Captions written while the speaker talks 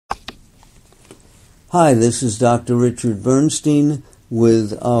Hi, this is Dr. Richard Bernstein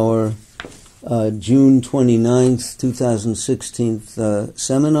with our June 29th, 2016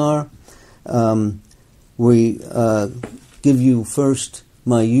 seminar. We give you first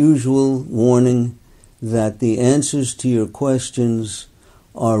my usual warning that the answers to your questions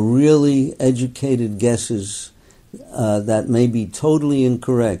are really educated guesses that may be totally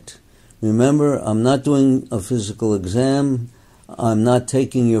incorrect. Remember, I'm not doing a physical exam. I'm not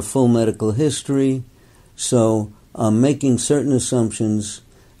taking your full medical history. So I'm making certain assumptions,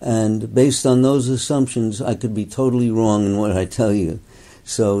 and based on those assumptions, I could be totally wrong in what I tell you.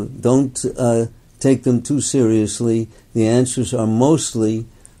 So don't take them too seriously. The answers are mostly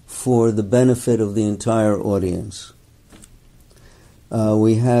for the benefit of the entire audience.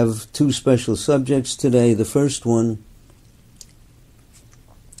 We have two special subjects today. The first one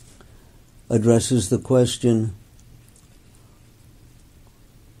addresses the question,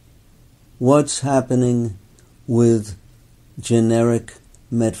 what's happening with generic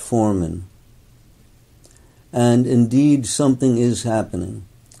metformin? And indeed, something is happening.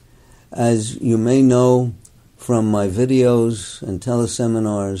 As you may know from my videos and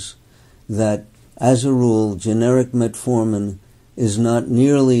teleseminars, that as a rule, generic metformin is not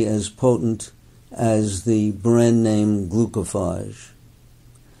nearly as potent as the brand name glucophage.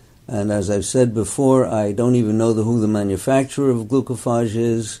 And as I've said before, I don't even know who the manufacturer of glucophage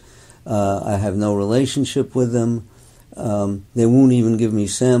is. I have no relationship with them. They won't even give me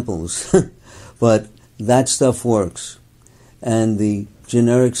samples. But that stuff works. And the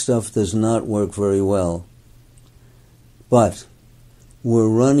generic stuff does not work very well. But we're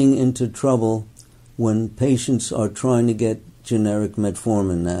running into trouble when patients are trying to get generic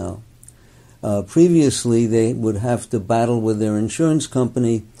metformin now. Previously, they would have to battle with their insurance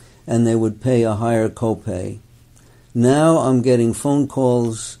company and they would pay a higher copay. Now I'm getting phone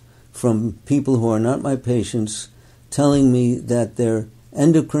calls from people who are not my patients telling me that their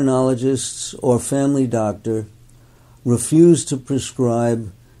endocrinologists or family doctor refuse to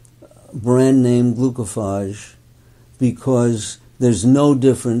prescribe brand name glucophage because there's no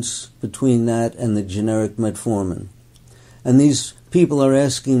difference between that and the generic metformin. And these people are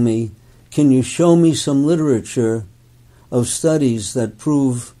asking me, can you show me some literature of studies that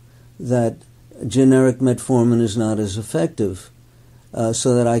prove that generic metformin is not as effective?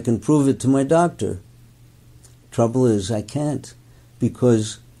 So that I can prove it to my doctor. Trouble is, I can't,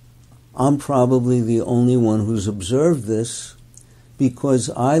 because I'm probably the only one who's observed this, because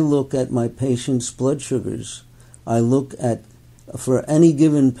I look at my patient's blood sugars. I look at, for any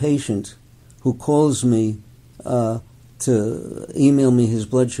given patient who calls me to email me his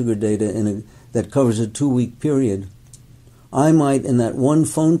blood sugar data that covers a 2-week period, I might, in that one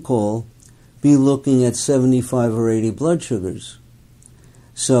phone call, be looking at 75 or 80 blood sugars.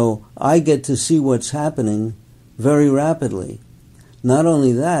 So I get to see what's happening very rapidly. Not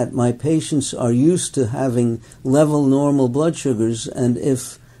only that, my patients are used to having level normal blood sugars, and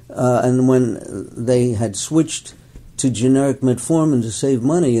when they had switched to generic metformin to save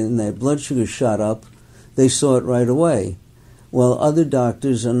money and their blood sugar shot up, they saw it right away. While other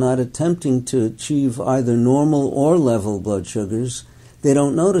doctors are not attempting to achieve either normal or level blood sugars, they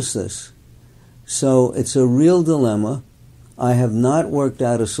don't notice this. So it's a real dilemma. I have not worked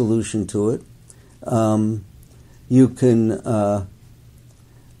out a solution to it. You can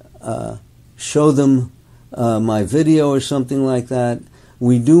show them my video or something like that.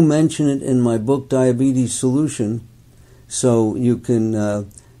 We do mention it in my book, Diabetes Solution, so you can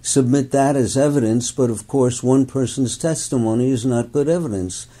submit that as evidence, but of course one person's testimony is not good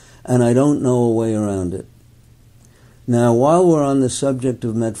evidence, and I don't know a way around it. Now, while we're on the subject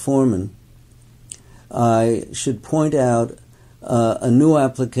of metformin, I should point out a new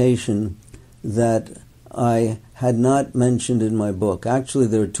application that I had not mentioned in my book. Actually,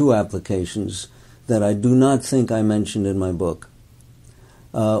 there are two applications that I do not think I mentioned in my book.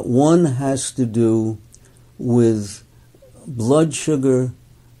 One has to do with blood sugar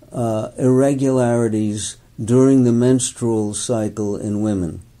irregularities during the menstrual cycle in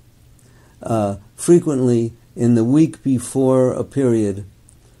women. Frequently, in the week before a period,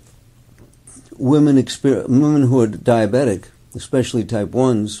 women who are diabetic, especially type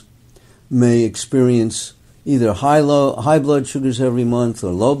 1s, may experience either high blood sugars every month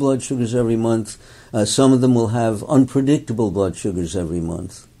or low blood sugars every month. Some of them will have unpredictable blood sugars every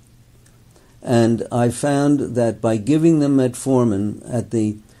month. And I found that by giving them metformin at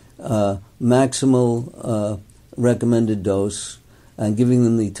the maximal recommended dose and giving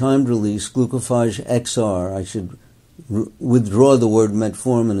them the timed release glucophage XR, I should withdraw the word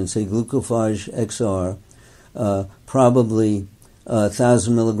metformin and say glucophage XR, probably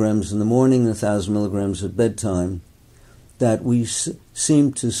 1,000 milligrams in the morning, 1,000 milligrams at bedtime, that we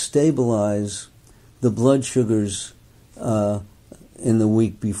seem to stabilize the blood sugars in the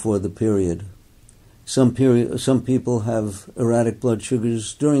week before the period. Some people have erratic blood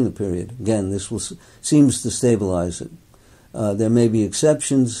sugars during the period. Again, this seems to stabilize it. There may be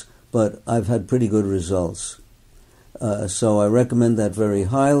exceptions, but I've had pretty good results. So I recommend that very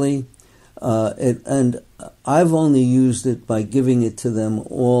highly. And I've only used it by giving it to them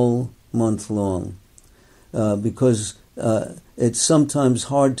all month long, because it's sometimes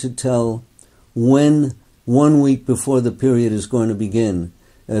hard to tell when 1 week before the period is going to begin,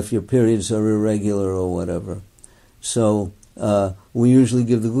 if your periods are irregular or whatever. So we usually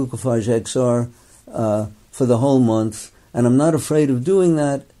give the Glucophage XR for the whole month, and I'm not afraid of doing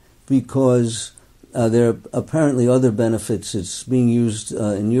that because there are apparently other benefits. It's being used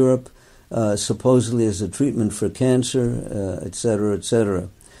in Europe supposedly as a treatment for cancer, etc., etc.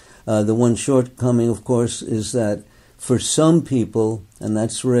 The one shortcoming, of course, is that for some people, and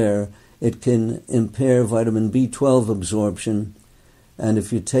that's rare, it can impair vitamin B12 absorption, and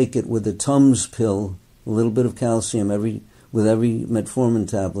if you take it with a Tums pill, a little bit of calcium with every metformin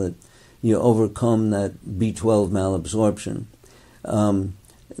tablet, you overcome that B12 malabsorption.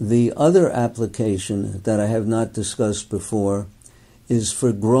 The other application that I have not discussed before is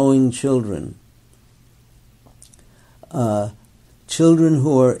for growing children. Children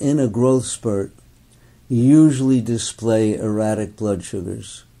who are in a growth spurt usually display erratic blood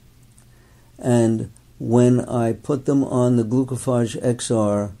sugars. And when I put them on the Glucophage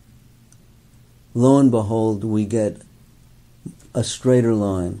XR, lo and behold, we get a straighter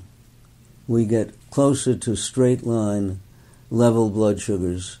line. We get closer to straight line level blood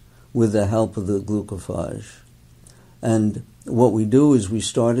sugars with the help of the Glucophage. And what we do is we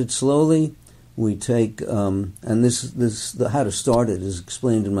start it slowly. We take, and how to start it is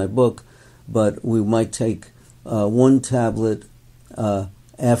explained in my book, but we might take 1 tablet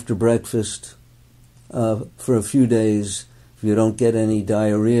after breakfast for a few days. If you don't get any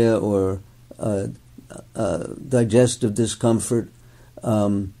diarrhea or digestive discomfort,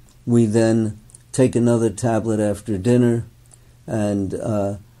 we then take another tablet after dinner, and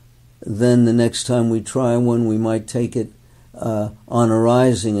then the next time we try one, we might take it on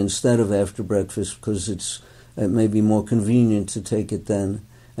arising instead of after breakfast, because it may be more convenient to take it then.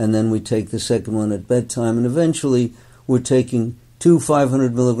 And then we take the second one at bedtime, and eventually we're taking 2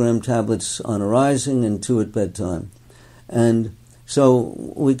 500 milligram tablets on arising and 2 at bedtime. And so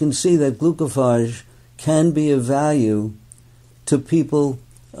we can see that Glucophage can be of value to people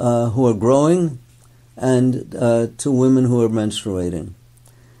who are growing and to women who are menstruating.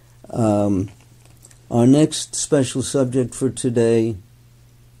 Our next special subject for today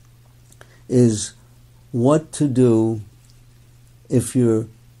is what to do if you're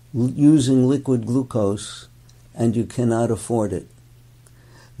using liquid glucose and you cannot afford it.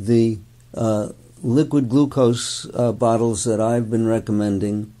 The liquid glucose bottles that I've been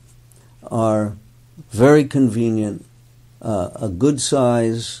recommending are very convenient, a good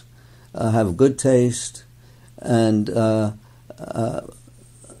size, have good taste, and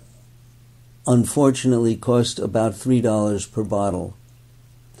unfortunately cost about $3 per bottle.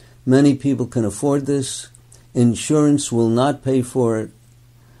 Many people can afford this. Insurance will not pay for it,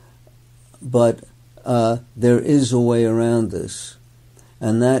 but there is a way around this,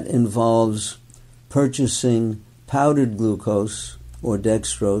 and that involves purchasing powdered glucose or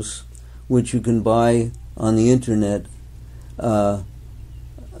dextrose, which you can buy on the internet. The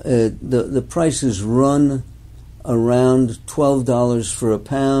prices run around $12 for a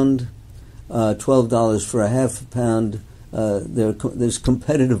pound, $12 for a half a pound. There's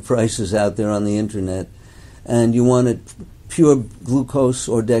competitive prices out there on the internet, and you want it pure glucose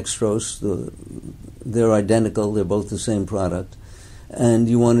or dextrose. They're identical. They're both the same product, and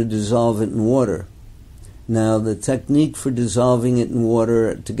you want to dissolve it in water. Now, the technique for dissolving it in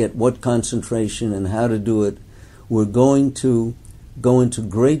water, to get what concentration and how to do it, we're going to go into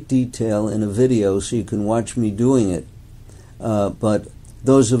great detail in a video so you can watch me doing it. But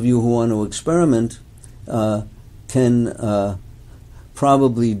those of you who want to experiment can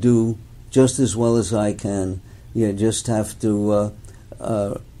probably do just as well as I can. You just have to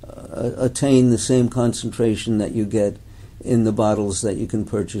attain the same concentration that you get in the bottles that you can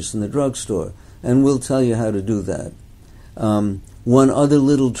purchase in the drugstore. And we'll tell you how to do that. One other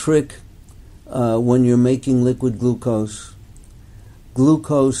little trick when you're making liquid glucose.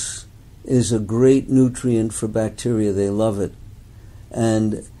 Glucose is a great nutrient for bacteria. They love it.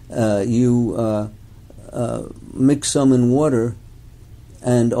 And you mix some in water,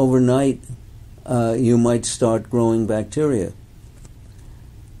 and overnight you might start growing bacteria.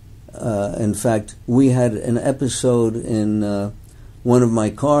 in fact, we had an episode in one of my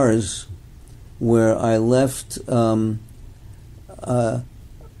cars where I left a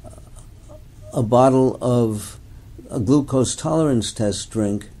bottle of a glucose tolerance test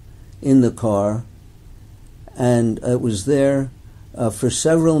drink in the car, and it was there for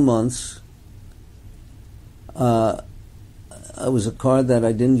several months. It was a car that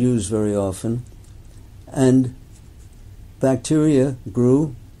I didn't use very often, and bacteria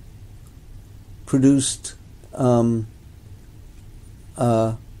grew, produced carbon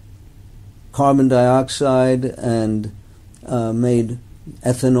dioxide and made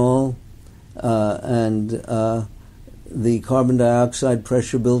ethanol, and the carbon dioxide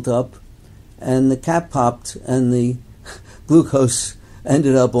pressure built up, and the cap popped, and the glucose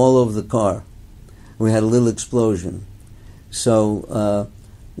ended up all over the car. We had a little explosion. So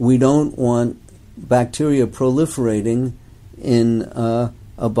we don't want bacteria proliferating in a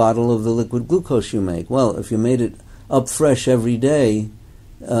bottle of the liquid glucose you make. Well, if you made it up fresh every day,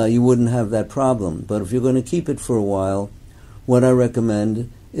 you wouldn't have that problem. But if you're going to keep it for a while, what I recommend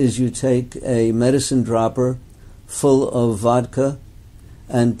is you take a medicine dropper full of vodka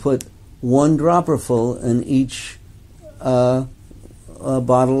and put one dropper full in each small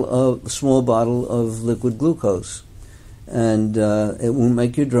bottle of liquid glucose. And it won't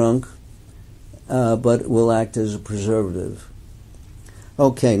make you drunk, but it will act as a preservative.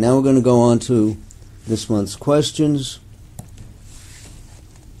 Okay, now we're going to go on to this month's questions.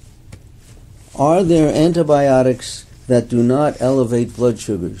 Are there antibiotics that do not elevate blood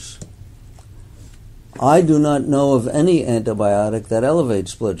sugars? I do not know of any antibiotic that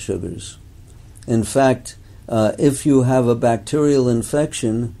elevates blood sugars. In fact, if you have a bacterial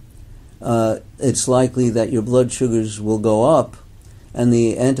infection, it's likely that your blood sugars will go up, and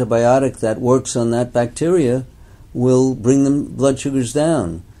the antibiotic that works on that bacteria will bring the blood sugars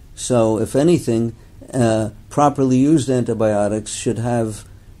down. So, if anything, properly used antibiotics should have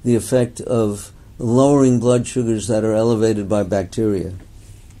the effect of lowering blood sugars that are elevated by bacteria.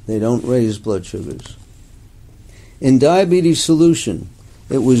 They don't raise blood sugars. In Diabetes Solution,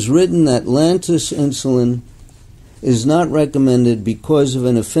 it was written that Lantus insulin is not recommended because of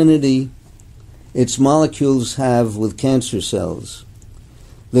an affinity its molecules have with cancer cells.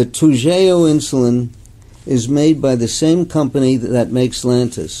 The Toujeo insulin is made by the same company that makes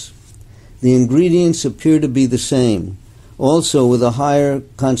Lantus. The ingredients appear to be the same, also with a higher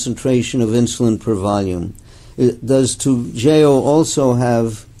concentration of insulin per volume. Does Toujeo also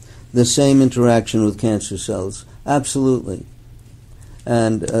have the same interaction with cancer cells? Absolutely.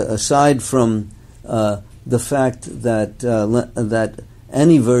 And aside from the fact that that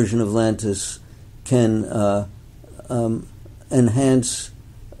any version of Lantus can enhance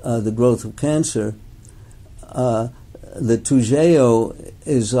the growth of cancer, the Toujeo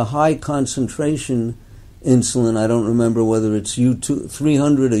is a high concentration insulin. I don't remember whether it's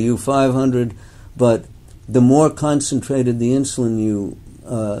U300 or U500, but the more concentrated the insulin you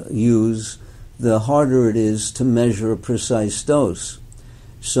use, the harder it is to measure a precise dose.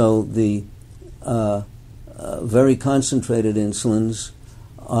 So the very concentrated insulins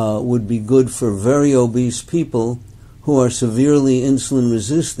would be good for very obese people who are severely insulin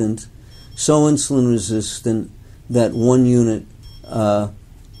resistant, so insulin resistant that 1 unit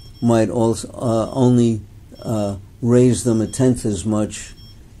might also only raise them 1/10 as much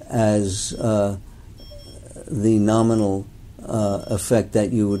as the nominal effect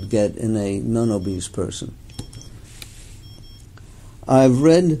that you would get in a non-obese person. I've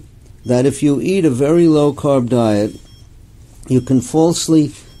read that if you eat a very low-carb diet, you can falsely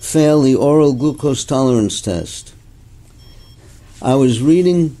fail the oral glucose tolerance test. I was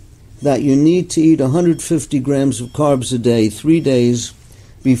reading that you need to eat 150 grams of carbs a day, 3 days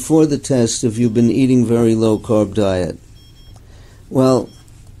before the test if you've been eating very low-carb diet. Well,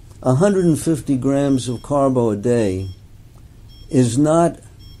 150 grams of carbo a day is not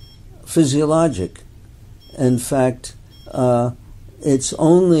physiologic. In fact, it's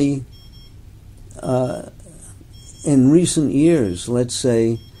only in recent years, let's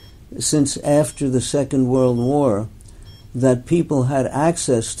say since after the Second World War, that people had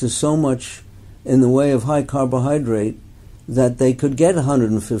access to so much in the way of high carbohydrate that they could get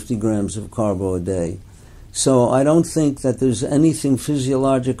 150 grams of carbo a day. So I don't think that there's anything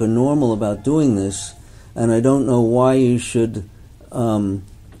physiologic or normal about doing this, and I don't know why you should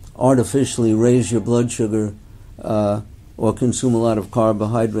artificially raise your blood sugar or consume a lot of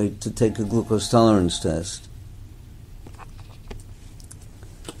carbohydrate to take a glucose tolerance test.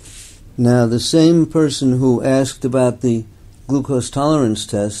 Now, the same person who asked about the glucose tolerance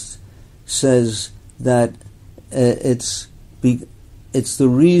test says that it's the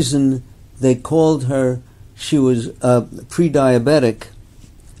reason they called her, she was pre-diabetic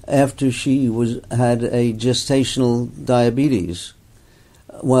after she had a gestational diabetes.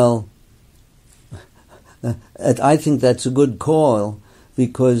 Well, I think that's a good call,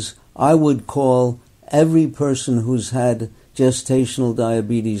 because I would call every person who's had gestational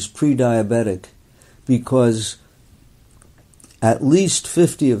diabetes pre-diabetic, because at least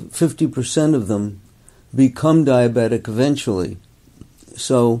 50% of them become diabetic eventually.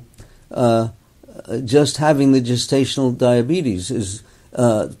 So just having the gestational diabetes is,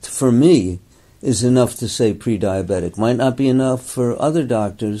 for me, is enough to say pre-diabetic. Might not be enough for other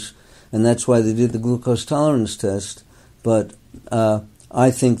doctors, and that's why they did the glucose tolerance test, but I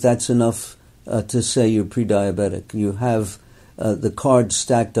think that's enough to say you're pre-diabetic. You have the cards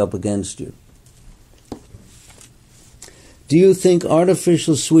stacked up against you. Do you think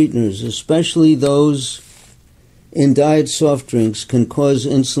artificial sweeteners, especially those in diet soft drinks, can cause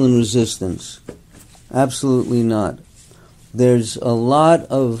insulin resistance? Absolutely not. There's a lot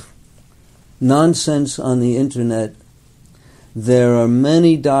of nonsense on the internet. There are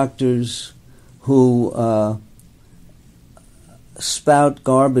many doctors who spout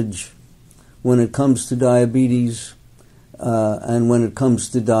garbage when it comes to diabetes and when it comes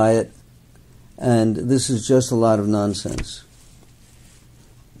to diet, and this is just a lot of nonsense.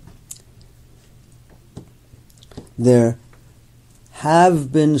 There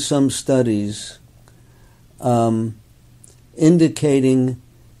have been some studies indicating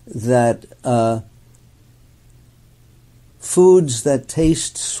that foods that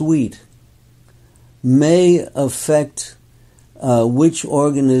taste sweet may affect which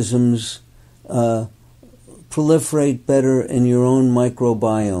organisms proliferate better in your own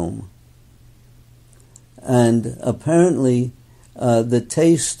microbiome. And apparently the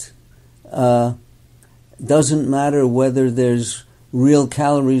taste doesn't matter whether there's real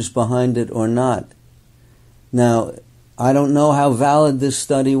calories behind it or not. Now, I don't know how valid this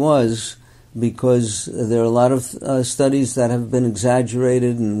study was, because there are a lot of studies that have been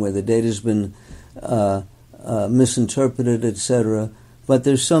exaggerated and where the data's been misinterpreted, etc. But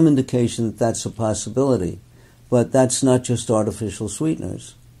there's some indication that that's a possibility. But that's not just artificial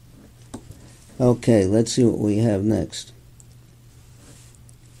sweeteners. Okay, let's see what we have next.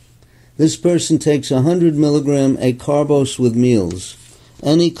 This person takes 100 milligram acarbose with meals.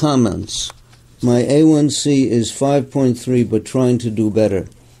 Any comments? My A1C is 5.3, but trying to do better.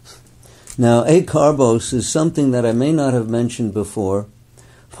 Now, acarbose is something that I may not have mentioned before,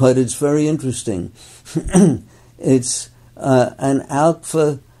 but it's very interesting. It's an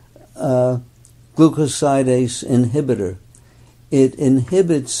alpha glucosidase inhibitor. It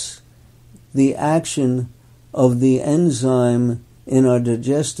inhibits the action of the enzyme in our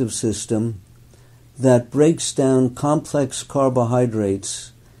digestive system that breaks down complex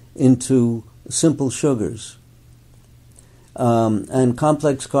carbohydrates into simple sugars. And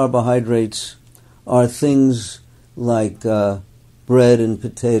complex carbohydrates are things like bread and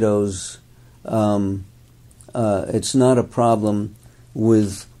potatoes. It's not a problem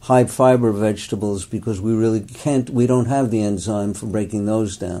with high fiber vegetables, because we don't have the enzyme for breaking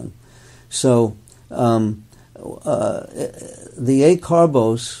those down. So the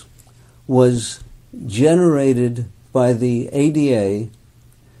acarbose was generated by the ADA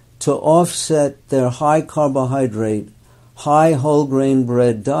to offset their high carbohydrate, high whole grain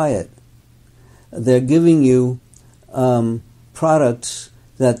bread diet. They're giving you products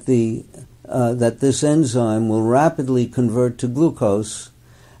that that this enzyme will rapidly convert to glucose,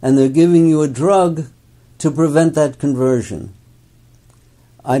 and they're giving you a drug to prevent that conversion.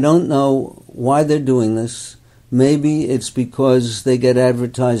 I don't know why they're doing this. Maybe it's because they get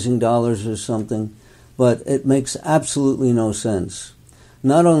advertising dollars or something, but it makes absolutely no sense.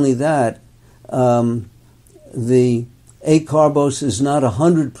 Not only that, the acarbose is not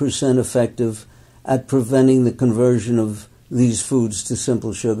 100% effective at preventing the conversion of these foods to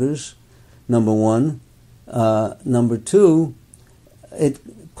simple sugars, number one. Number two, it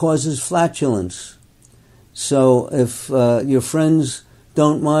causes flatulence. So if your friends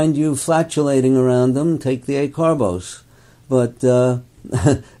don't mind you flatulating around them, take the acarbose. But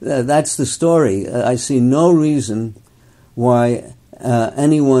that's the story. I see no reason why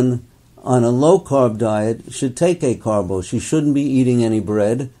anyone on a low-carb diet should take acarbose. You shouldn't be eating any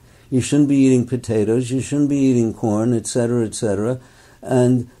bread. You shouldn't be eating potatoes. You shouldn't be eating corn, etc., etc.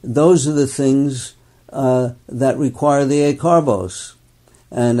 And those are the things that require the acarbose.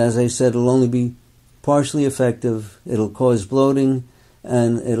 And as I said, it'll only be partially effective. It'll cause bloating,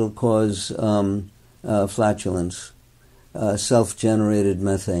 and it'll cause flatulence, self-generated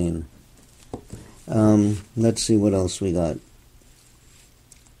methane. Let's see what else we got.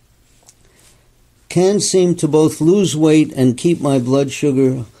 can seem to both lose weight and keep my blood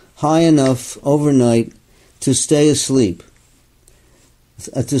sugar high enough overnight to stay asleep.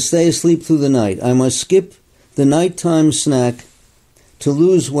 To stay asleep through the night. I must skip the nighttime snack to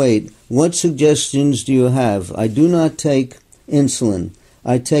lose weight. What suggestions do you have? I do not take insulin.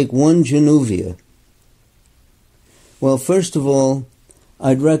 I take one Januvia. Well, first of all,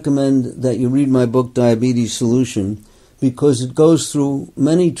 I'd recommend that you read my book, Diabetes Solution, because it goes through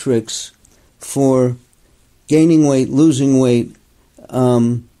many tricks for gaining weight, losing weight,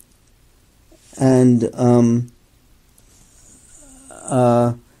 and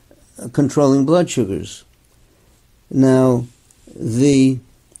controlling blood sugars. Now, there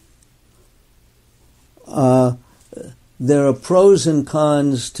are pros and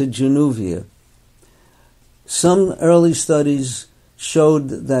cons to Januvia. Some early studies showed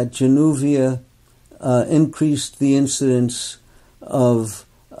that Januvia increased the incidence of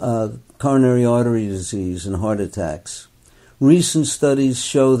coronary artery disease and heart attacks. Recent studies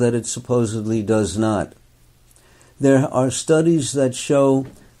show that it supposedly does not. There are studies that show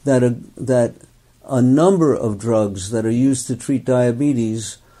that a number of drugs that are used to treat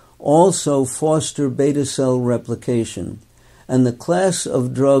diabetes also foster beta cell replication. And the class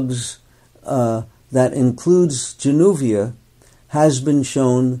of drugs that includes Januvia has been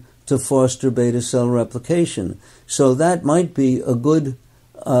shown to foster beta cell replication. So that might be a good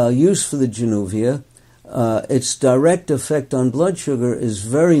use for the Januvia. Its direct effect on blood sugar is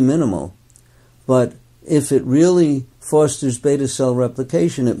very minimal, but if it really fosters beta cell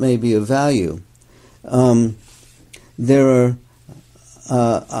replication, it may be of value. I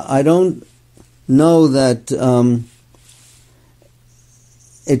don't know that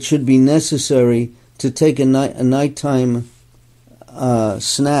it should be necessary to take a nighttime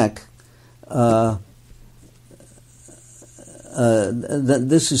snack.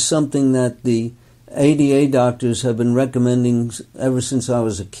 This is something that the ADA doctors have been recommending ever since I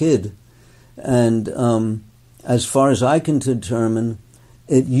was a kid. And as far as I can determine,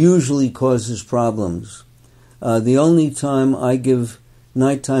 it usually causes problems. The only time I give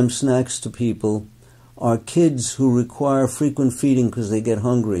nighttime snacks to people are kids who require frequent feeding because they get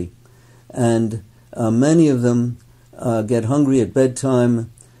hungry. And many of them get hungry at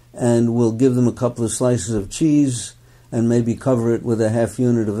bedtime, and we'll give them a couple of slices of cheese and maybe cover it with a half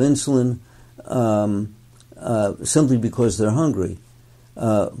unit of insulin simply because they're hungry.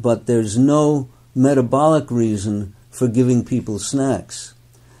 But there's no metabolic reason for giving people snacks.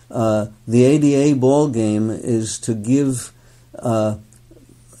 The ADA ball game is to give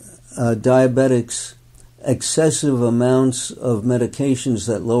diabetics excessive amounts of medications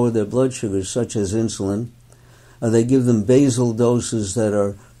that lower their blood sugars, such as insulin. They give them basal doses that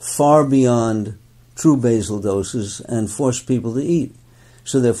are far beyond true basal doses and force people to eat.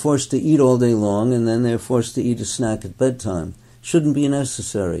 So they're forced to eat all day long, and then they're forced to eat a snack at bedtime. Shouldn't be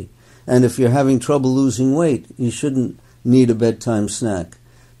necessary. And if you're having trouble losing weight, you shouldn't need a bedtime snack.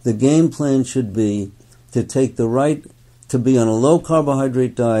 The game plan should be to be on a low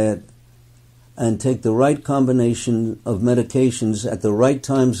carbohydrate diet and take the right combination of medications at the right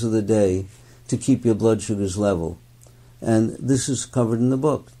times of the day to keep your blood sugars level. And this is covered in the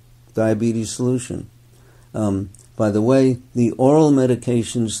book, Diabetes Solution. By the way, the oral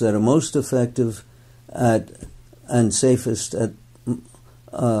medications that are most effective and safest at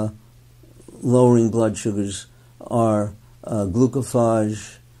lowering blood sugars are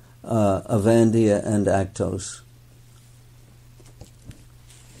glucophage, Avandia, and Actos.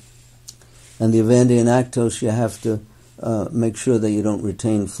 And the Avandia and Actos, you have to make sure that you don't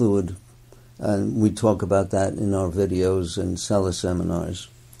retain fluid. And we talk about that in our videos and teleseminars.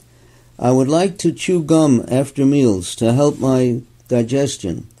 I would like to chew gum after meals to help my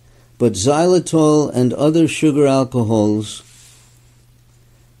digestion, but xylitol and other sugar alcohols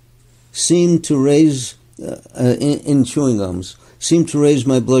seem to raise, in chewing gums, seem to raise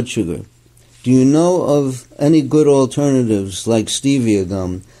my blood sugar. Do you know of any good alternatives like stevia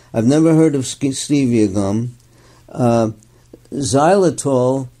gum? I've never heard of stevia gum.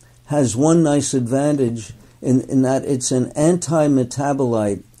 Xylitol has one nice advantage in that it's an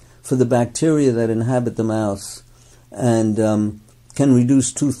anti-metabolite for the bacteria that inhabit the mouth and can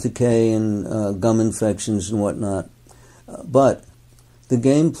reduce tooth decay and gum infections and whatnot. But the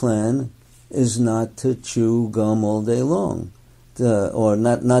game plan is not to chew gum all day long, or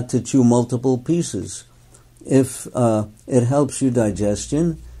not to chew multiple pieces. If it helps your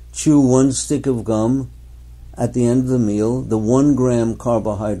digestion, chew one stick of gum at the end of the meal, the 1 gram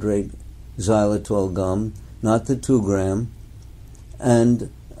carbohydrate xylitol gum, not the 2 gram. And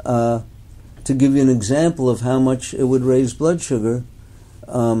to give you an example of how much it would raise blood sugar,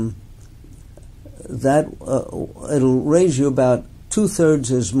 it'll raise you about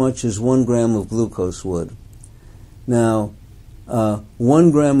 2/3 as much as 1 gram of glucose would. Now,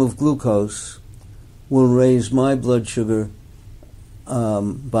 1 gram of glucose will raise my blood sugar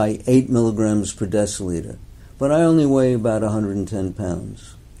by 8 milligrams per deciliter. But I only weigh about 110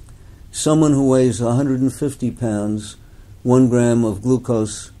 pounds. Someone who weighs 150 pounds, 1 gram of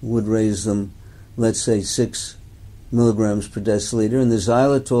glucose would raise them, let's say, 6 milligrams per deciliter, and the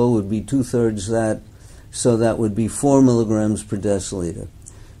xylitol would be 2/3 that, so that would be 4 milligrams per deciliter.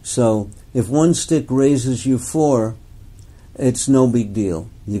 So if one stick raises you 4, it's no big deal.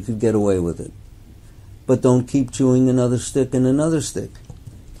 You could get away with it. But don't keep chewing another stick and another stick.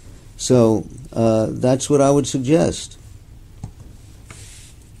 So that's what I would suggest.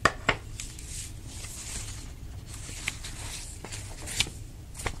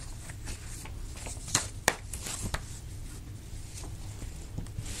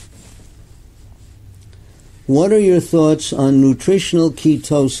 What are your thoughts on nutritional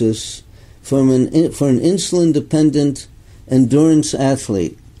ketosis for an insulin-dependent endurance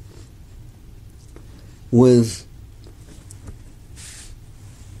athlete with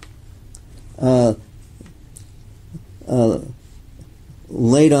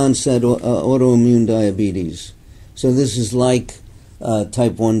late onset autoimmune diabetes? So this is like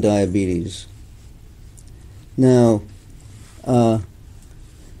type 1 diabetes. Now,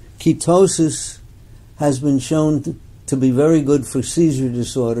 ketosis has been shown to be very good for seizure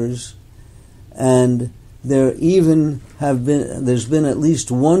disorders, and there's been at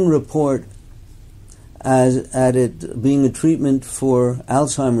least one report at it being a treatment for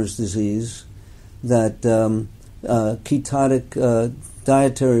Alzheimer's disease, that ketotic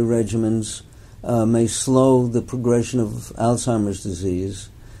dietary regimens may slow the progression of Alzheimer's disease,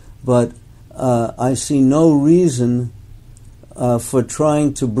 but I see no reason for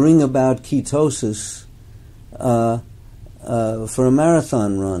trying to bring about ketosis for a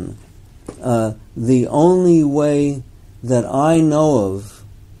marathon run. The only way that I know of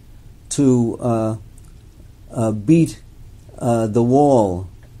to beat the wall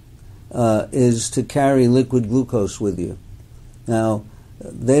is to carry liquid glucose with you. Now,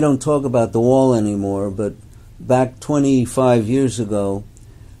 they don't talk about the wall anymore, but back 25 years ago,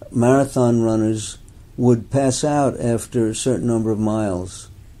 marathon runners would pass out after a certain number of miles.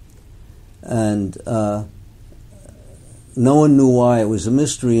 And no one knew why. It was a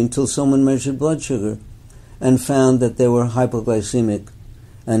mystery until someone measured blood sugar and found that they were hypoglycemic.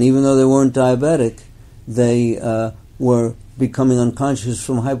 And even though they weren't diabetic, they were becoming unconscious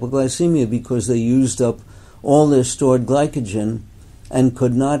from hypoglycemia because they used up all their stored glycogen and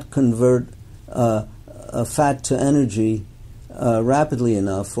could not convert fat to energy rapidly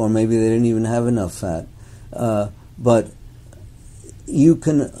enough, or maybe they didn't even have enough fat. But you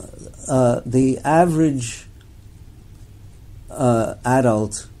can, the average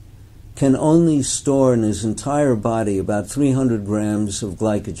adult can only store in his entire body about 300 grams of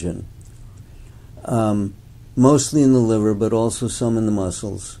glycogen, mostly in the liver, but also some in the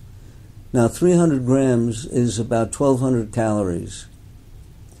muscles. Now, 300 grams is about 1,200 calories.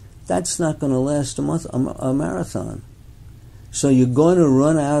 That's not going to last a marathon. So you're going to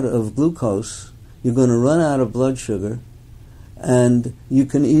run out of glucose, you're going to run out of blood sugar, and you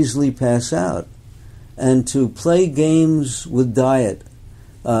can easily pass out. And to play games with diet,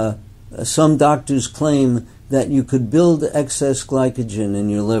 some doctors claim that you could build excess glycogen in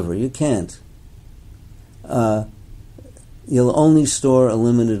your liver. You can't. You'll only store a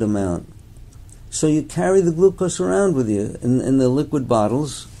limited amount. So you carry the glucose around with you in the liquid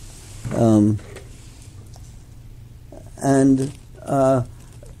bottles. And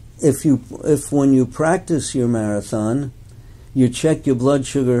if when you practice your marathon, you check your blood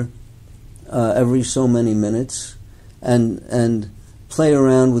sugar every so many minutes and play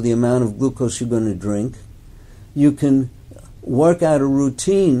around with the amount of glucose you're going to drink, you can work out a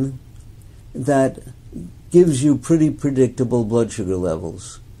routine that gives you pretty predictable blood sugar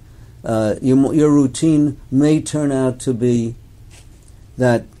levels. Your routine may turn out to be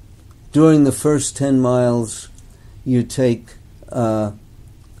that during the first 10 miles you take a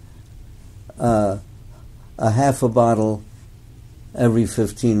half a bottle every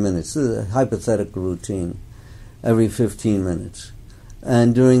 15 minutes. This is a hypothetical routine, every 15 minutes.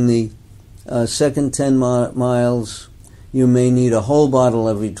 And during the second 10 miles, you may need a whole bottle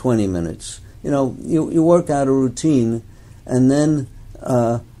every 20 minutes. You work out a routine, and then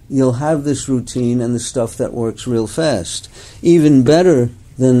you'll have this routine and the stuff that works real fast. Even better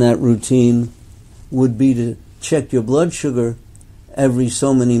than that routine would be to check your blood sugar every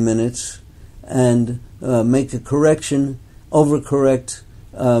so many minutes and make a correction, overcorrect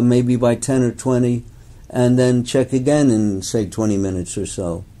maybe by 10 or 20, and then check again in, say, 20 minutes or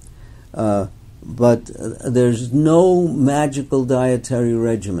so. But there's no magical dietary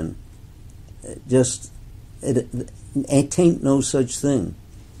regimen. It ain't no such thing.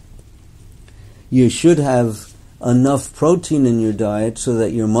 You should have enough protein in your diet so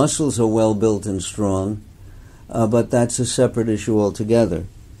that your muscles are well built and strong, but that's a separate issue altogether.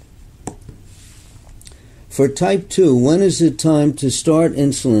 For type 2, when is it time to start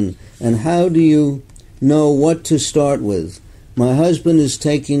insulin, and how do you know what to start with? My husband is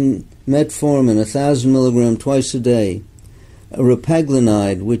taking Metformin, 1,000 milligram twice a day, a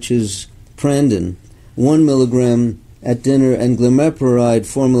repaglinide, which is Prandin, 1 milligram at dinner, and glimepiride,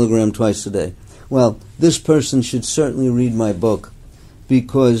 4 milligram twice a day. Well, this person should certainly read my book,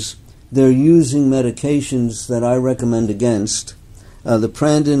 because they're using medications that I recommend against. The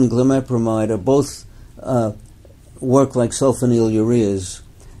Prandin and glimepiride are both work like sulfonylureas,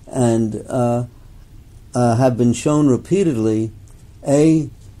 and have been shown repeatedly,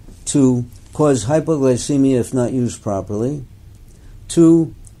 to cause hypoglycemia if not used properly,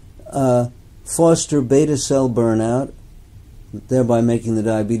 to foster beta cell burnout, thereby making the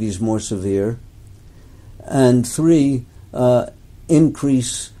diabetes more severe, and 3,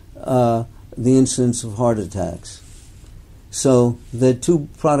 increase the incidence of heart attacks. So they're 2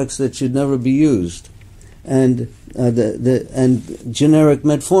 products that should never be used. And generic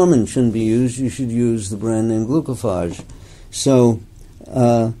metformin shouldn't be used. You should use the brand name glucophage. So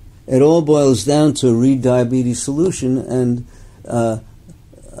it all boils down to read Diabetes Solution and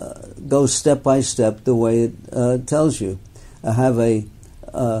go step by step the way it tells you. Have a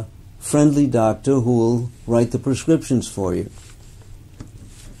friendly doctor who will write the prescriptions for you.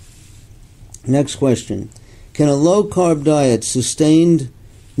 Next question. Can a low-carb diet, sustained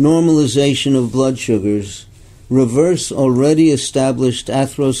normalization of blood sugars, reverse already established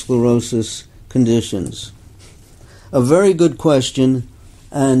atherosclerosis conditions? A very good question,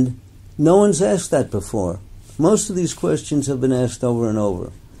 and no one's asked that before. Most of these questions have been asked over and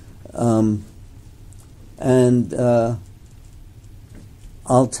over.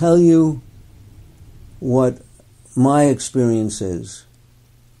 I'll tell you what my experience is.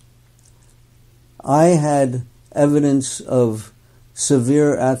 I had evidence of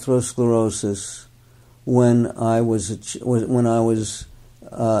severe atherosclerosis when I was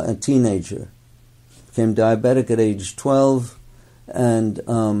a teenager. Became diabetic at age 12, and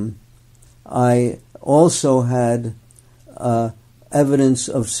I also had evidence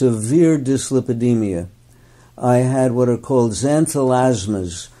of severe dyslipidemia. I had what are called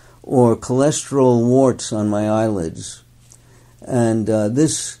xanthelasmas, or cholesterol warts on my eyelids, and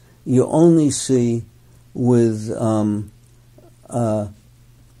this you only see with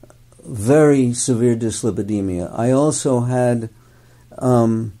very severe dyslipidemia. I also had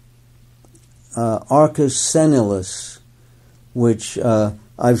arcus senilis, which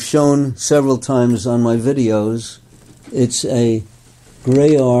I've shown several times on my videos. It's a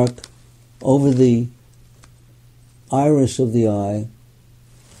gray arc over the iris of the eye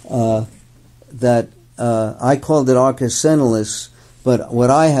that I called it arcus senilis, but what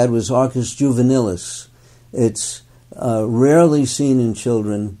I had was arcus juvenilis. It's rarely seen in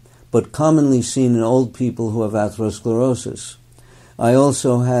children, but commonly seen in old people who have atherosclerosis. I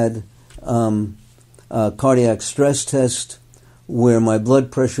also had a cardiac stress test where my blood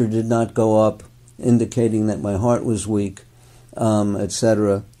pressure did not go up, indicating that my heart was weak,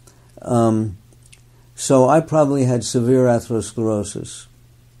 etc. So I probably had severe atherosclerosis.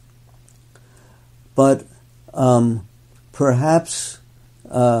 But perhaps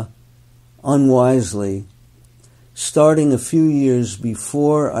unwisely, starting a few years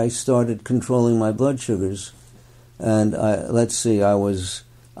before I started controlling my blood sugars, and I was,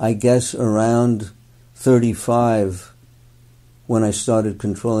 I guess, around 35 when I started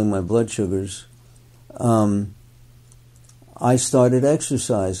controlling my blood sugars, I started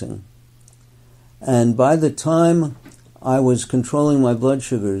exercising. And by the time I was controlling my blood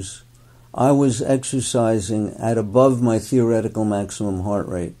sugars, I was exercising at above my theoretical maximum heart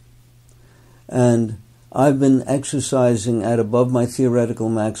rate. And I've been exercising at above my theoretical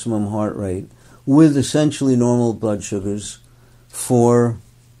maximum heart rate with essentially normal blood sugars for,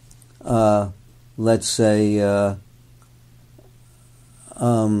 let's say,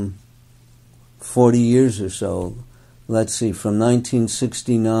 40 years or so. Let's see, from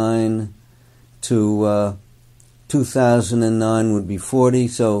 1969 to 2009 would be 40,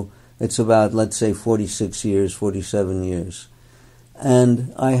 so it's about, let's say, 46 years, 47 years.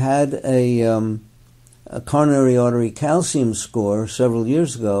 And I had a coronary artery calcium score several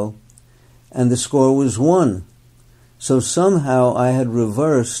years ago, and the score was 1. So somehow I had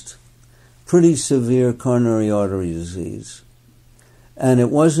reversed pretty severe coronary artery disease. And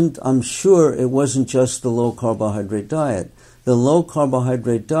I'm sure it wasn't just the low carbohydrate diet. The low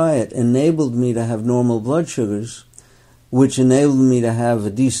carbohydrate diet enabled me to have normal blood sugars, which enabled me to have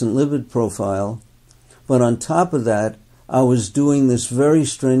a decent lipid profile. But on top of that, I was doing this very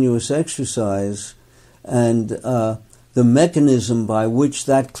strenuous exercise, and the mechanism by which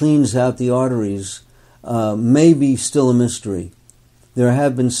that cleans out the arteries may be still a mystery. There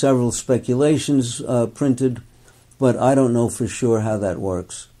have been several speculations printed, but I don't know for sure how that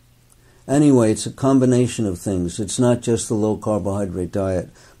works. Anyway, it's a combination of things. It's not just the low carbohydrate diet,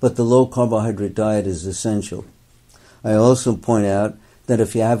 but the low carbohydrate diet is essential. I also point out that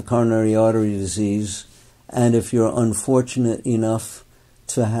if you have coronary artery disease, and if you're unfortunate enough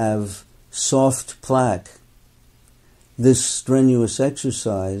to have soft plaque, this strenuous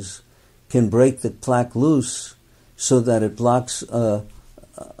exercise can break the plaque loose so that it blocks an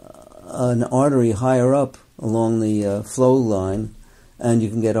artery higher up along the flow line, and you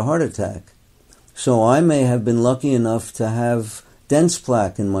can get a heart attack. So I may have been lucky enough to have dense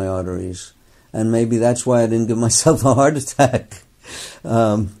plaque in my arteries, and maybe that's why I didn't give myself a heart attack.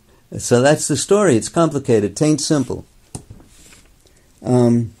 So that's the story. It's complicated. Tain't simple.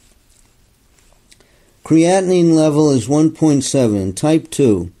 Creatinine level is 1.7, type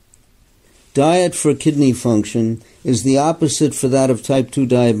 2. Diet for kidney function is the opposite for that of type 2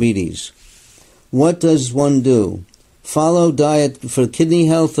 diabetes. What does one do? Follow diet for kidney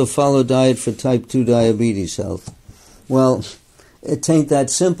health or follow diet for type 2 diabetes health? Well, it ain't that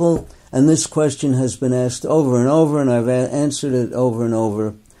simple, and this question has been asked over and over, and I've answered it over and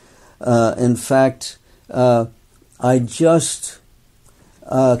over. In fact, I just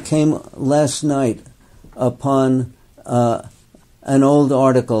came last night upon an old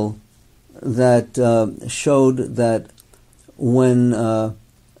article that showed that when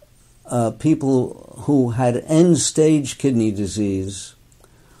people who had end-stage kidney disease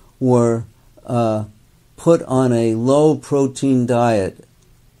were put on a low-protein diet,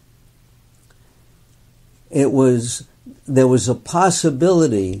 there was a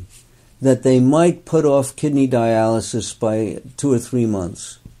possibility that they might put off kidney dialysis by 2 or 3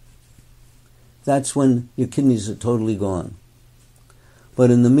 months. That's when your kidneys are totally gone.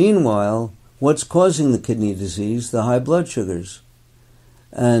 But in the meanwhile, what's causing the kidney disease? The high blood sugars.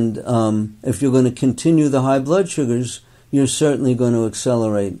 And if you're going to continue the high blood sugars, you're certainly going to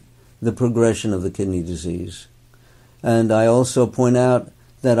accelerate the progression of the kidney disease. And I also point out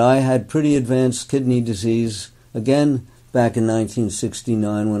that I had pretty advanced kidney disease, again, back in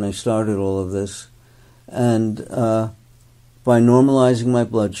 1969 when I started all of this. And by normalizing my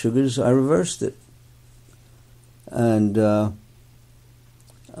blood sugars, I reversed it. And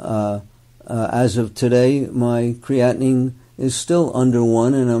as of today, my creatinine is still under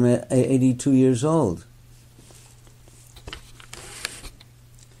 1, and I'm at 82 years old.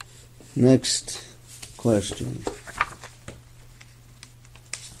 Next question.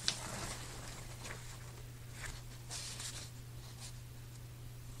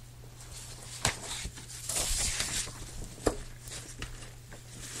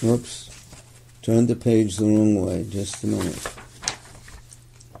 Whoops, turned the page the wrong way, just a minute.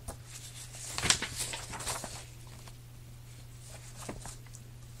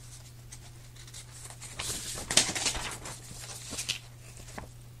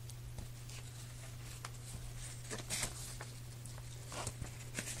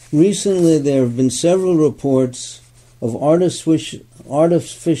 Recently, there have been several reports of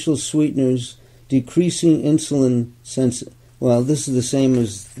artificial sweeteners decreasing insulin sensitivity. Well, this is the same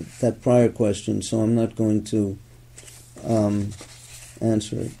as that prior question, so I'm not going to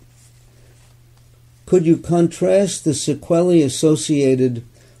answer it. Could you contrast the sequelae associated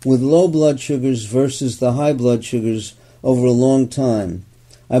with low blood sugars versus the high blood sugars over a long time?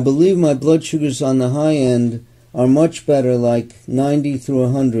 I believe my blood sugars on the high end are much better, like 90 through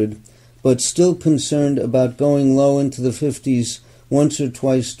 100, but still concerned about going low into the 50s once or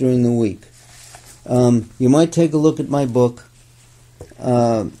twice during the week. You might take a look at my book,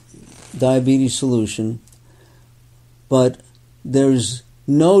 Diabetes Solution, but there's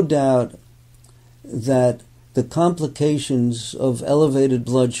no doubt that the complications of elevated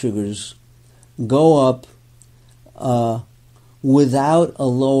blood sugars go up without a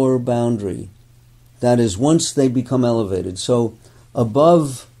lower boundary. That is, once they become elevated. So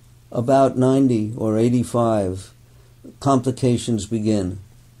above about 90 or 85, complications begin.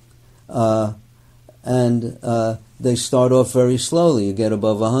 And they start off very slowly. You get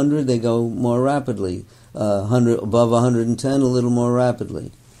above 100, they go more rapidly. Above 110, a little more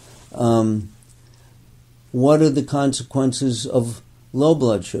rapidly. But what are the consequences of low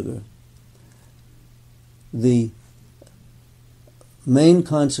blood sugar? The main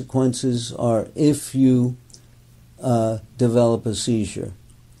consequences are if you develop a seizure.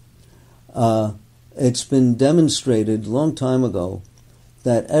 It's been demonstrated a long time ago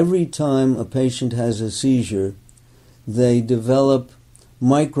that every time a patient has a seizure, they develop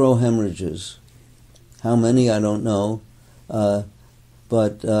microhemorrhages. How many, I don't know.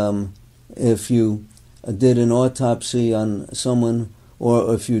 But if you did an autopsy on someone,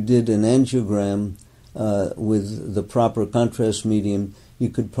 or if you did an angiogram with the proper contrast medium, you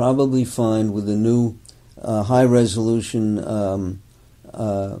could probably find with the new high-resolution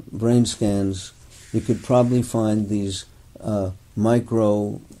brain scans, you could probably find these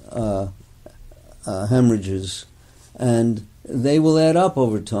micro hemorrhages, and they will add up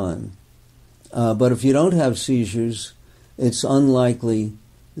over time. But if you don't have seizures, it's unlikely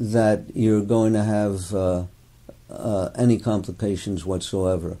that you're going to have any complications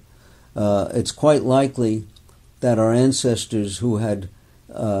whatsoever. It's quite likely that our ancestors who had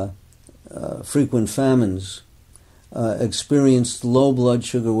frequent famines experienced low blood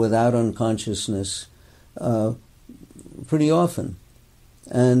sugar without unconsciousness pretty often.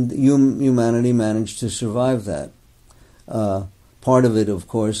 And humanity managed to survive that. Part of it, of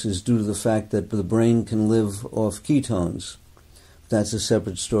course, is due to the fact that the brain can live off ketones. That's a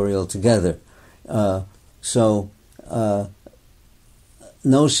separate story altogether. So,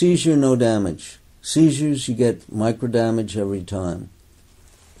 no seizure, no damage. Seizures, you get microdamage every time.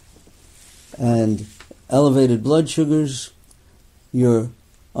 And elevated blood sugars, you're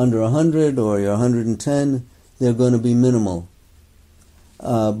under 100 or you're 110, they're going to be minimal.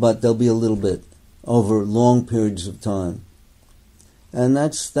 But they'll be a little bit over long periods of time. And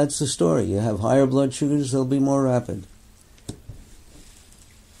that's the story. You have higher blood sugars, they'll be more rapid.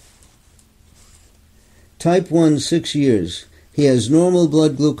 Type 1, 6 years. He has normal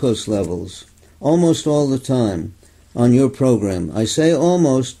blood glucose levels almost all the time on your program. I say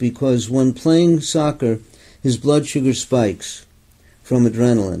almost because when playing soccer, his blood sugar spikes from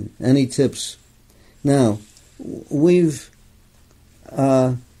adrenaline. Any tips? Now, we've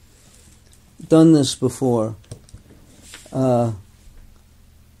done this before. I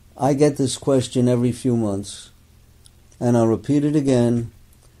get this question every few months, and I'll repeat it again.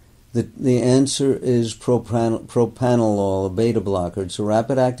 The answer is propranolol, a beta blocker. It's a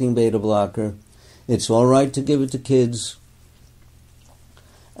rapid-acting beta blocker. It's all right to give it to kids,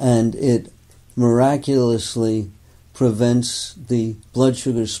 and it miraculously prevents the blood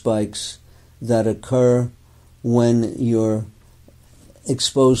sugar spikes that occur when you're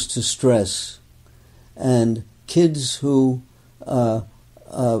exposed to stress. And kids who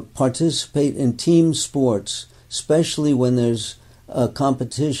participate in team sports, especially when there's a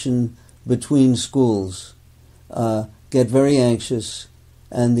competition between schools, get very anxious,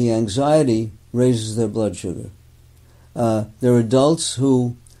 and the anxiety raises their blood sugar. There are adults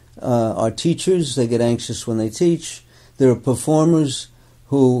who are teachers, they get anxious when they teach. There are performers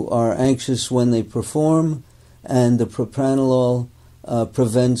who are anxious when they perform, and the propranolol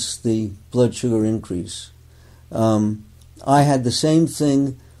prevents the blood sugar increase. I had the same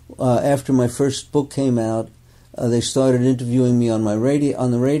thing after my first book came out. They started interviewing me on the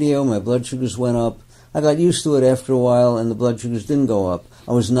radio. My blood sugars went up. I got used to it after a while, and the blood sugars didn't go up.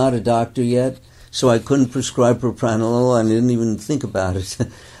 I was not a doctor yet, so I couldn't prescribe propranolol. I didn't even think about it.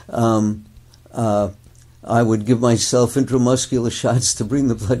 I would give myself intramuscular shots to bring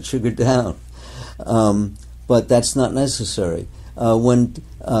the blood sugar down, but that's not necessary. When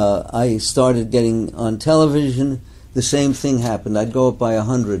I started getting on television, the same thing happened. I'd go up by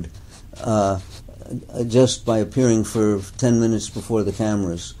 100 just by appearing for 10 minutes before the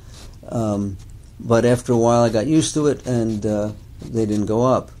cameras. But after a while I got used to it, and they didn't go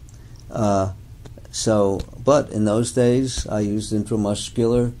up. But in those days I used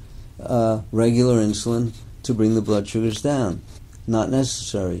intramuscular regular insulin to bring the blood sugars down. Not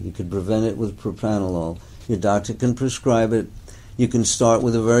necessary. You could prevent it with propranolol. Your doctor can prescribe it. You can start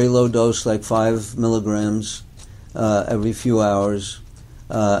with a very low dose, like 5 milligrams every few hours,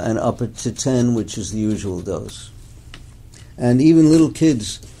 and up it to 10, which is the usual dose. And even little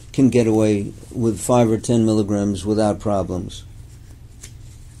kids can get away with 5 or 10 milligrams without problems.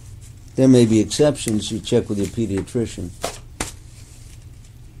 There may be exceptions. You check with your pediatrician.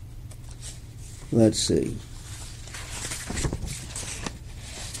 Let's see.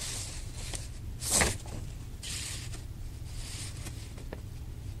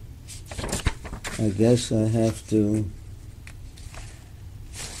 I guess I have to...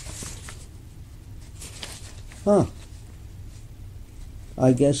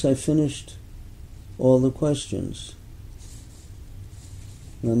 I guess I finished all the questions.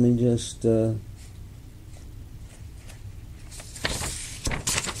 Let me just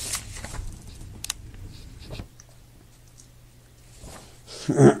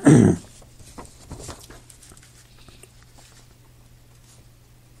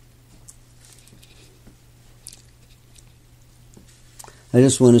I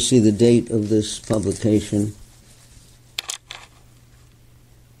just want to see the date of this publication.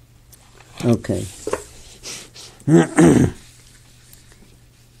 Okay.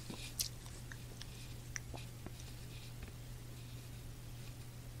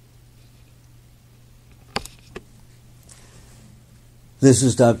 This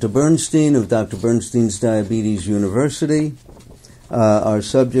is Dr. Bernstein of Dr. Bernstein's Diabetes University. Our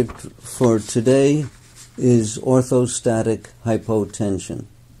subject for today is orthostatic hypotension.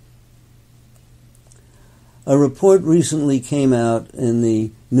 A report recently came out in the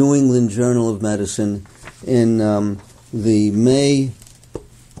New England Journal of Medicine in the May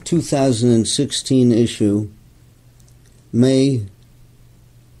 2016 issue,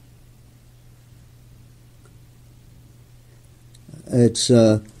 it's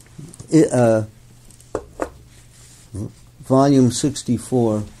volume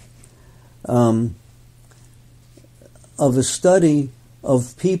 64, of a study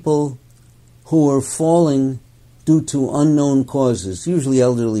of people who are falling due to unknown causes, usually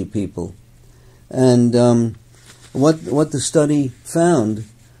elderly people. And what the study found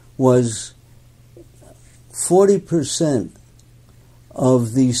was 40%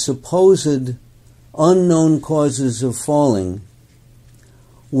 of the supposed unknown causes of falling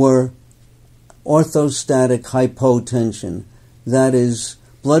were orthostatic hypotension, that is,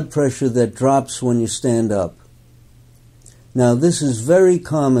 blood pressure that drops when you stand up. Now, this is very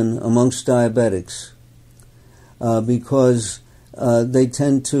common amongst diabetics because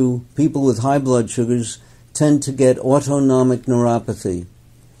people with high blood sugars tend to get autonomic neuropathy.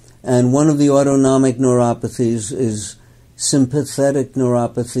 And one of the autonomic neuropathies is sympathetic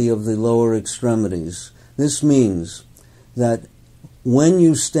neuropathy of the lower extremities. This means that when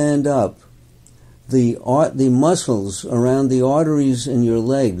you stand up, the muscles around the arteries in your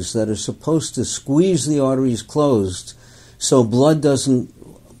legs that are supposed to squeeze the arteries closed so blood doesn't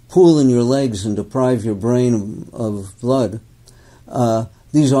pool in your legs and deprive your brain of blood,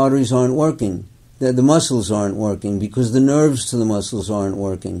 these arteries aren't working. The muscles aren't working because the nerves to the muscles aren't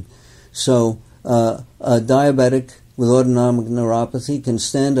working. So a diabetic with autonomic neuropathy can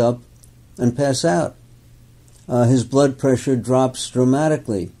stand up and pass out. His blood pressure drops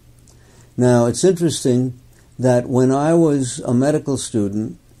dramatically. Now, it's interesting that when I was a medical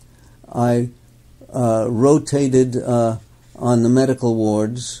student, I rotated on the medical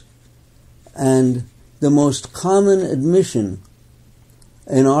wards, and the most common admission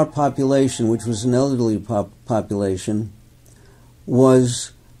in our population, which was an elderly population,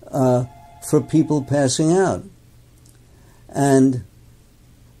 was for people passing out. And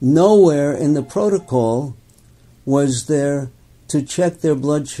nowhere in the protocol was there to check their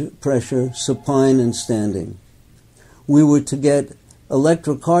blood pressure supine and standing. We were to get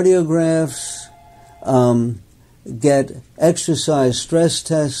electrocardiographs, get exercise stress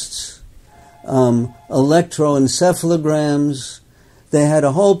tests, electroencephalograms. They had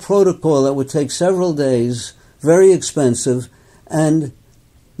a whole protocol that would take several days, very expensive, and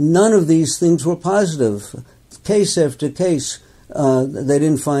none of these things were positive. Case after case, they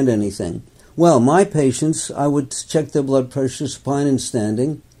didn't find anything. Well, my patients, I would check their blood pressure supine and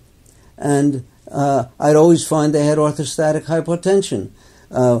standing, and I'd always find they had orthostatic hypotension.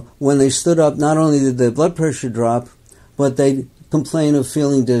 When they stood up, not only did their blood pressure drop, but they'd complain of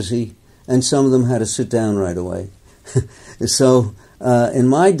feeling dizzy, and some of them had to sit down right away. So in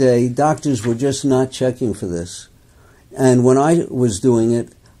my day, doctors were just not checking for this. And when I was doing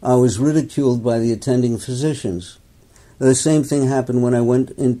it, I was ridiculed by the attending physicians. The same thing happened when I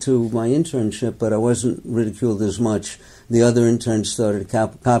went into my internship, but I wasn't ridiculed as much. The other interns started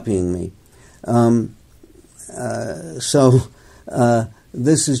copying me.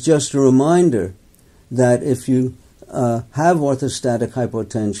 This is just a reminder that if you have orthostatic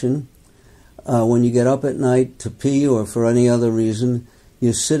hypotension, when you get up at night to pee or for any other reason,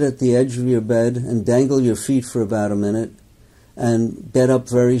 you sit at the edge of your bed and dangle your feet for about a minute and get up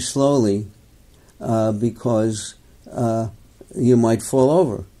very slowly because you might fall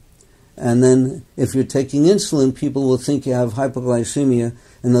over. And then if you're taking insulin, people will think you have hypoglycemia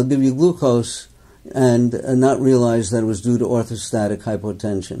and they'll give you glucose and not realize that it was due to orthostatic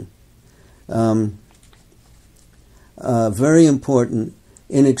hypotension. Very important.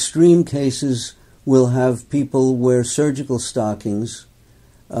 In extreme cases, we'll have people wear surgical stockings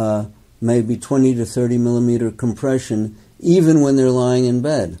maybe 20 to 30 millimeter compression, even when they're lying in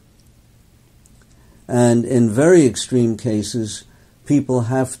bed. And in very extreme cases, people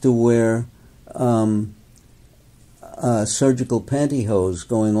have to wear surgical pantyhose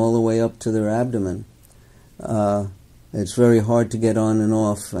going all the way up to their abdomen. It's very hard to get on and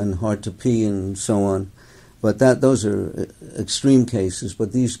off and hard to pee and so on. But those are extreme cases,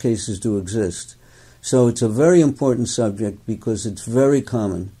 but these cases do exist. So it's a very important subject because it's very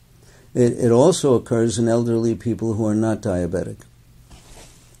common. It also occurs in elderly people who are not diabetic.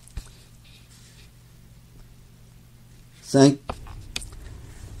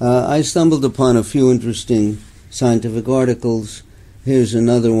 I stumbled upon a few interesting scientific articles. Here's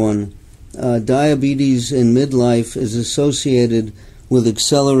another one. Diabetes in midlife is associated with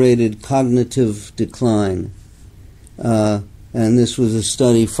accelerated cognitive decline. And this was a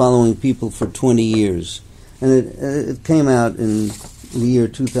study following people for 20 years. And it came out in the year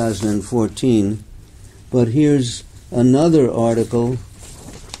 2014. But here's another article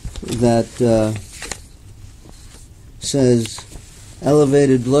that says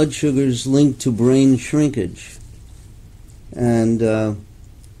elevated blood sugars linked to brain shrinkage. And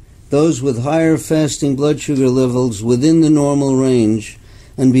those with higher fasting blood sugar levels within the normal range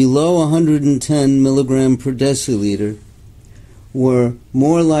and below 110 milligram per deciliter were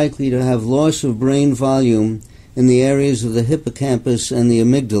more likely to have loss of brain volume in the areas of the hippocampus and the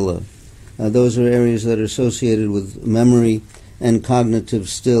amygdala. Those are areas that are associated with memory and cognitive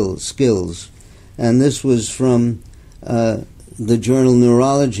skills. And this was from the journal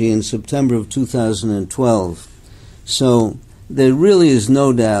Neurology in September of 2012. So there really is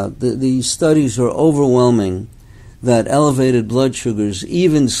no doubt that these studies are overwhelming that elevated blood sugars,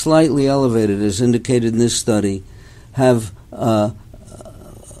 even slightly elevated as indicated in this study, have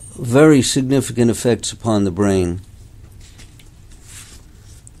very significant effects upon the brain.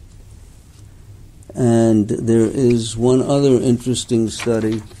 And there is one other interesting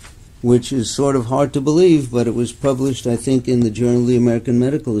study which is sort of hard to believe, but it was published, I think, in the Journal of the American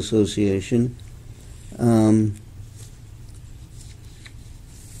Medical Association.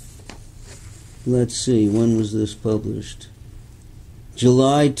 Let's see, when was this published?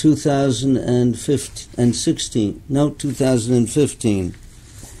 July 2016. No, 2015.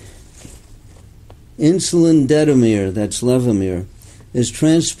 Insulin detamere, that's Levemir, is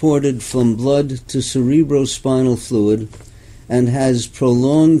transported from blood to cerebrospinal fluid and has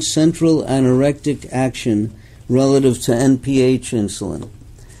prolonged central anorectic action relative to NPH insulin.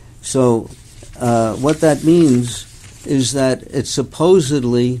 So what that means is that it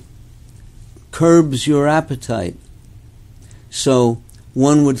supposedly curbs your appetite. So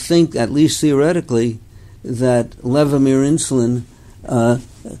one would think, at least theoretically, that Levemir insulin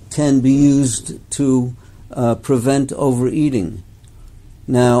can be used to prevent overeating.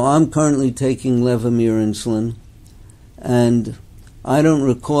 Now, I'm currently taking Levemir insulin, and I don't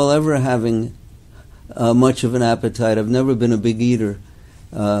recall ever having much of an appetite. I've never been a big eater,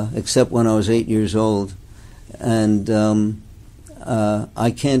 except when I was 8 years old. And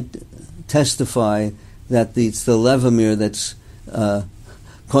I can't testify that it's the Levemir that's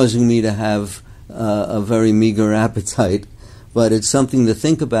causing me to have a very meager appetite. But it's something to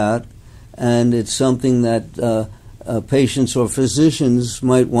think about, and it's something that patients or physicians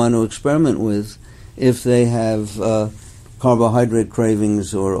might want to experiment with if they have carbohydrate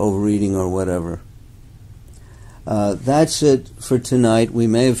cravings or overeating or whatever. That's it for tonight. We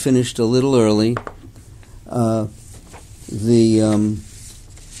may have finished a little early. The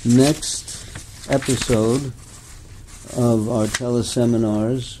next episode of our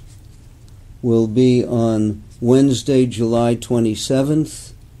teleseminars will be on Wednesday, July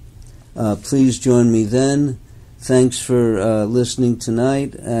 27th. Please join me then. Thanks for listening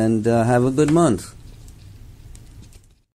tonight, and have a good month.